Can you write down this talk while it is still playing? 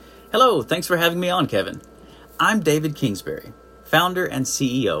Hello, thanks for having me on, Kevin. I'm David Kingsbury, founder and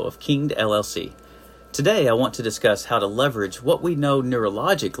CEO of Kingd LLC. Today, I want to discuss how to leverage what we know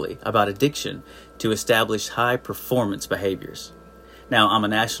neurologically about addiction to establish high-performance behaviors. Now, I'm a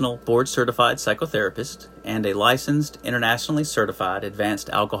national board-certified psychotherapist and a licensed, internationally certified advanced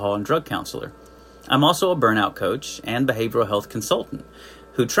alcohol and drug counselor. I'm also a burnout coach and behavioral health consultant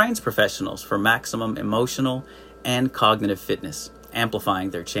who trains professionals for maximum emotional and cognitive fitness,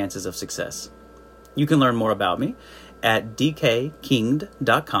 amplifying their chances of success. You can learn more about me at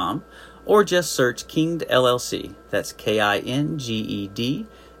dkkingd.com or just search Kingd LLC. That's Kinged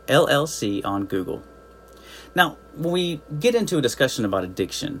LLC on Google. Now, when we get into a discussion about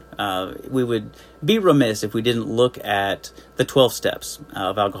addiction, we would be remiss if we didn't look at the 12 steps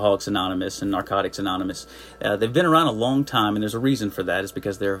of Alcoholics Anonymous and Narcotics Anonymous. They've been around a long time, and there's a reason for that. It's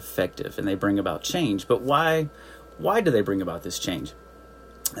because they're effective and they bring about change. But why do they bring about this change?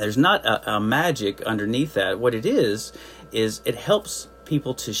 There's not a magic underneath that. What it is it helps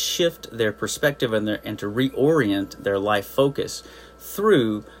people to shift their perspective and to reorient their life focus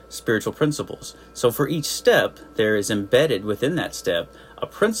through spiritual principles. So for each step, there is embedded within that step a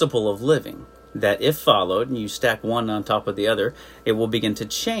principle of living that, if followed, and you stack one on top of the other, it will begin to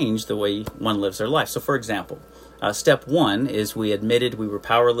change the way one lives their life. So for example, step one is we admitted we were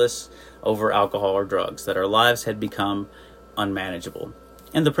powerless over alcohol or drugs, that our lives had become unmanageable.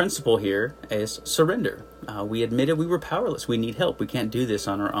 And the principle here is surrender. We admitted we were powerless. We need help. We can't do this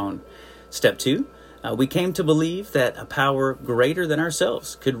on our own. Step two, we came to believe that a power greater than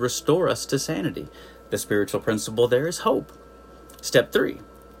ourselves could restore us to sanity. The spiritual principle there is hope. Step three,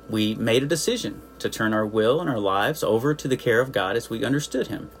 we made a decision to turn our will and our lives over to the care of God as we understood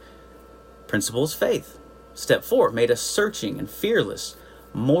Him. Principle is faith. Step four, made a searching and fearless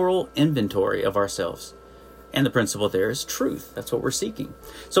moral inventory of ourselves. And the principle there is truth. That's what we're seeking.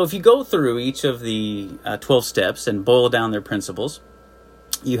 So if you go through each of the 12 steps and boil down their principles,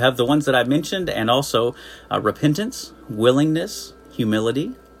 you have the ones that I mentioned, and also repentance, willingness,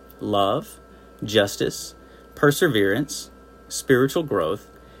 humility, love, justice, perseverance, spiritual growth,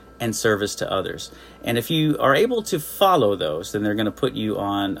 and service to others. And if you are able to follow those, then they're going to put you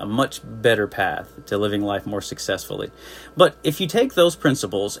on a much better path to living life more successfully. But if you take those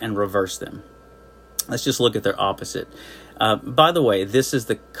principles and reverse them, let's just look at their opposite. By the way, this is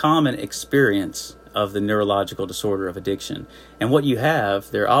the common experience of the neurological disorder of addiction. And what you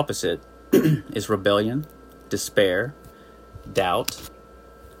have, their opposite, is rebellion, despair, doubt,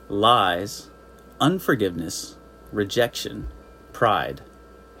 lies, unforgiveness, rejection, pride,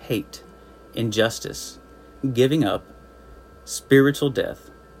 hate, injustice, giving up, spiritual death,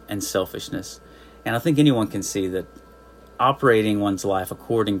 and selfishness. And I think anyone can see that operating one's life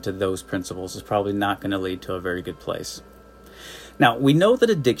according to those principles is probably not going to lead to a very good place. Now, we know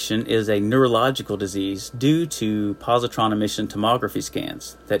that addiction is a neurological disease due to positron emission tomography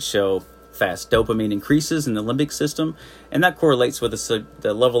scans that show fast dopamine increases in the limbic system, and that correlates with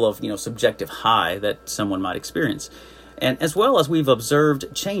the level of subjective high that someone might experience. And as well as we've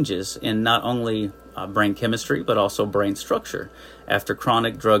observed changes in not only brain chemistry, but also brain structure after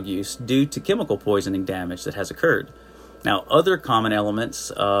chronic drug use due to chemical poisoning damage that has occurred. Now, other common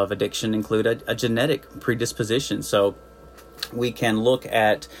elements of addiction include a genetic predisposition. So we can look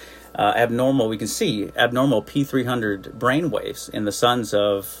at we can see abnormal P300 brain waves in the sons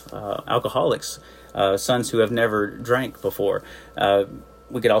of alcoholics, sons who have never drank before.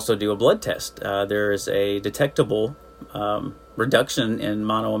 We could also do a blood test. There is a detectable reduction in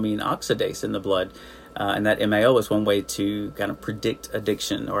monoamine oxidase in the blood, and that MAO is one way to kind of predict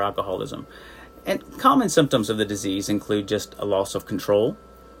addiction or alcoholism. And common symptoms of the disease include just a loss of control,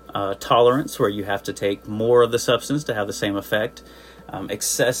 tolerance, where you have to take more of the substance to have the same effect,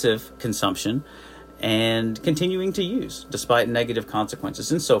 excessive consumption, and continuing to use despite negative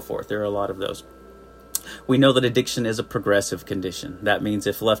consequences, and so forth. There are a lot of those. We know that addiction is a progressive condition. That means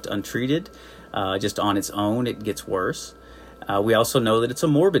if left untreated, just on its own, it gets worse. We also know that it's a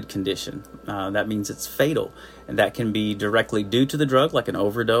morbid condition. That means it's fatal. And that can be directly due to the drug, like an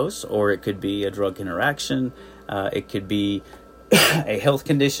overdose, or it could be a drug interaction. It could be a health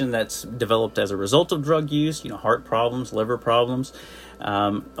condition that's developed as a result of drug use, heart problems, liver problems,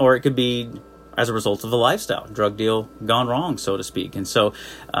 or it could be as a result of a lifestyle, drug deal gone wrong, so to speak. And so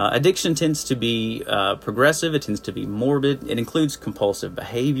addiction tends to be progressive. It tends to be morbid. It includes compulsive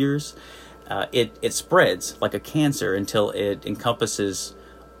behaviors. It spreads like a cancer until it encompasses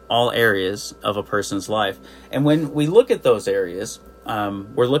all areas of a person's life. And when we look at those areas,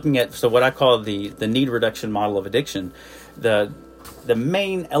 we're looking at what I call the need reduction model of addiction. The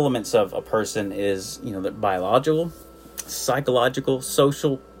main elements of a person is the biological, psychological,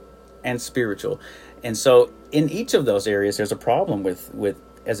 social, and spiritual. And so in each of those areas, there's a problem with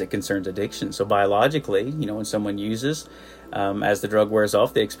as it concerns addiction. So biologically, when someone uses, as the drug wears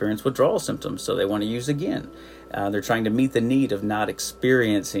off, they experience withdrawal symptoms. So they want to use again. They're trying to meet the need of not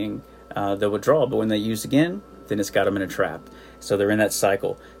experiencing the withdrawal. But when they use again, then it's got them in a trap. So they're in that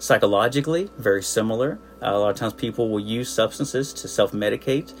cycle. Psychologically, very similar. A lot of times people will use substances to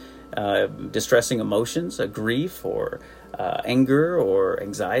self-medicate distressing emotions, grief or anger or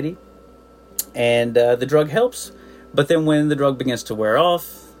anxiety. And the drug helps. But then when the drug begins to wear off,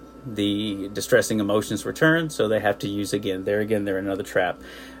 the distressing emotions return, so they have to use again. They're in another trap.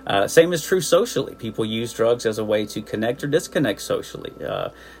 Same is true socially. People use drugs as a way to connect or disconnect socially.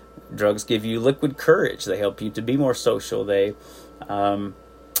 Drugs give you liquid courage. They help you to be more social. They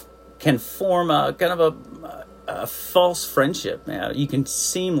can form a kind of a false friendship. You can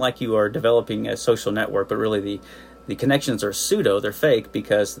seem like you are developing a social network, but really the connections are pseudo. They're fake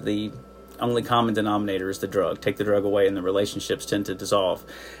because the only common denominator is the drug. Take the drug away and the relationships tend to dissolve.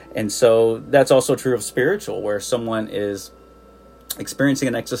 And so that's also true of spiritual, where someone is experiencing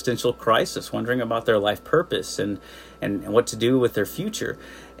an existential crisis, wondering about their life purpose and what to do with their future.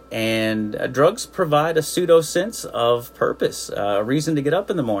 And drugs provide a pseudo sense of purpose, a reason to get up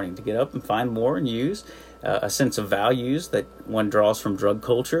in the morning, to get up and find more and use, a sense of values that one draws from drug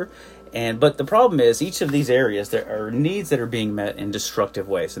culture. But the problem is, each of these areas, there are needs that are being met in destructive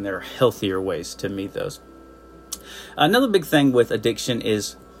ways, and there are healthier ways to meet those. Another big thing with addiction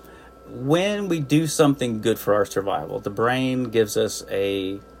is when we do something good for our survival, the brain gives us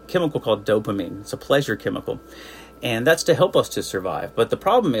a chemical called dopamine. It's a pleasure chemical. And that's to help us to survive. But the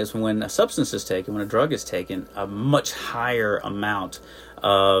problem is when a substance is taken, when a drug is taken, a much higher amount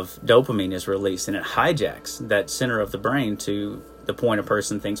of dopamine is released, and it hijacks that center of the brain to the point a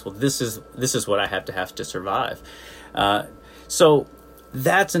person thinks, well, this is what I have to survive. So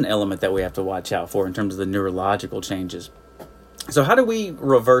that's an element that we have to watch out for in terms of the neurological changes. So how do we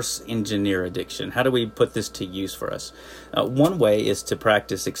reverse engineer addiction? How do we put this to use for us? One way is to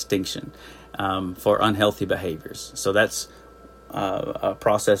practice extinction for unhealthy behaviors. So that's a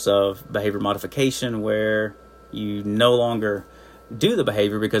process of behavior modification where you no longer do the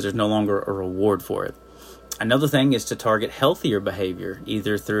behavior because there's no longer a reward for it. Another thing is to target healthier behavior,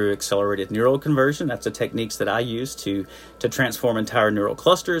 either through accelerated neural conversion. That's the techniques that I use to transform entire neural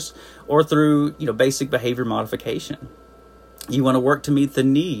clusters, or through basic behavior modification. You want to work to meet the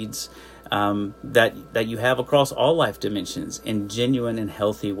needs that you have across all life dimensions in genuine and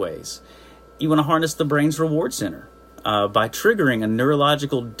healthy ways. You want to harness the brain's reward center by triggering a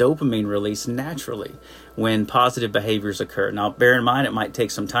neurological dopamine release naturally when positive behaviors occur. Now, bear in mind, it might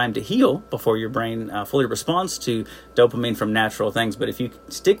take some time to heal before your brain fully responds to dopamine from natural things. But if you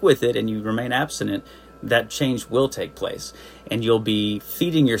stick with it and you remain abstinent, that change will take place. And you'll be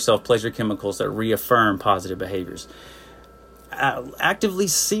feeding yourself pleasure chemicals that reaffirm positive behaviors. Actively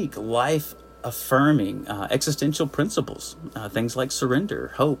seek life-affirming existential principles, things like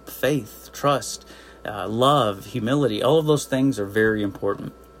surrender, hope, faith, trust, love, humility. All of those things are very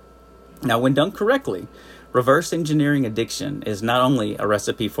important. Now, when done correctly, reverse engineering addiction is not only a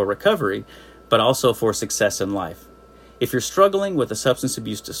recipe for recovery, but also for success in life. If you're struggling with a substance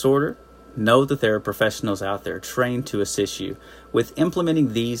abuse disorder, know that there are professionals out there trained to assist you with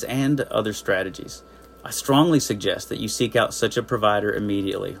implementing these and other strategies. I strongly suggest that you seek out such a provider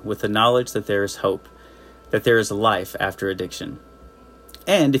immediately with the knowledge that there is hope, that there is a life after addiction.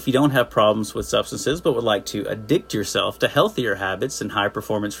 And if you don't have problems with substances but would like to addict yourself to healthier habits and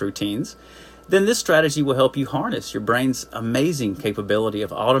high-performance routines, then this strategy will help you harness your brain's amazing capability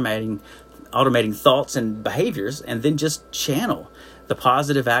of automating thoughts and behaviors, and then just channel the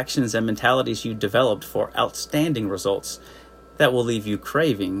positive actions and mentalities you developed for outstanding results that will leave you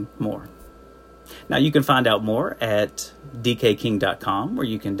craving more. Now, you can find out more at dkking.com, where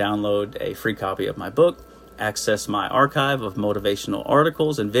you can download a free copy of my book, access my archive of motivational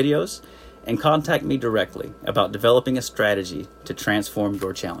articles and videos, and contact me directly about developing a strategy to transform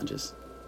your challenges.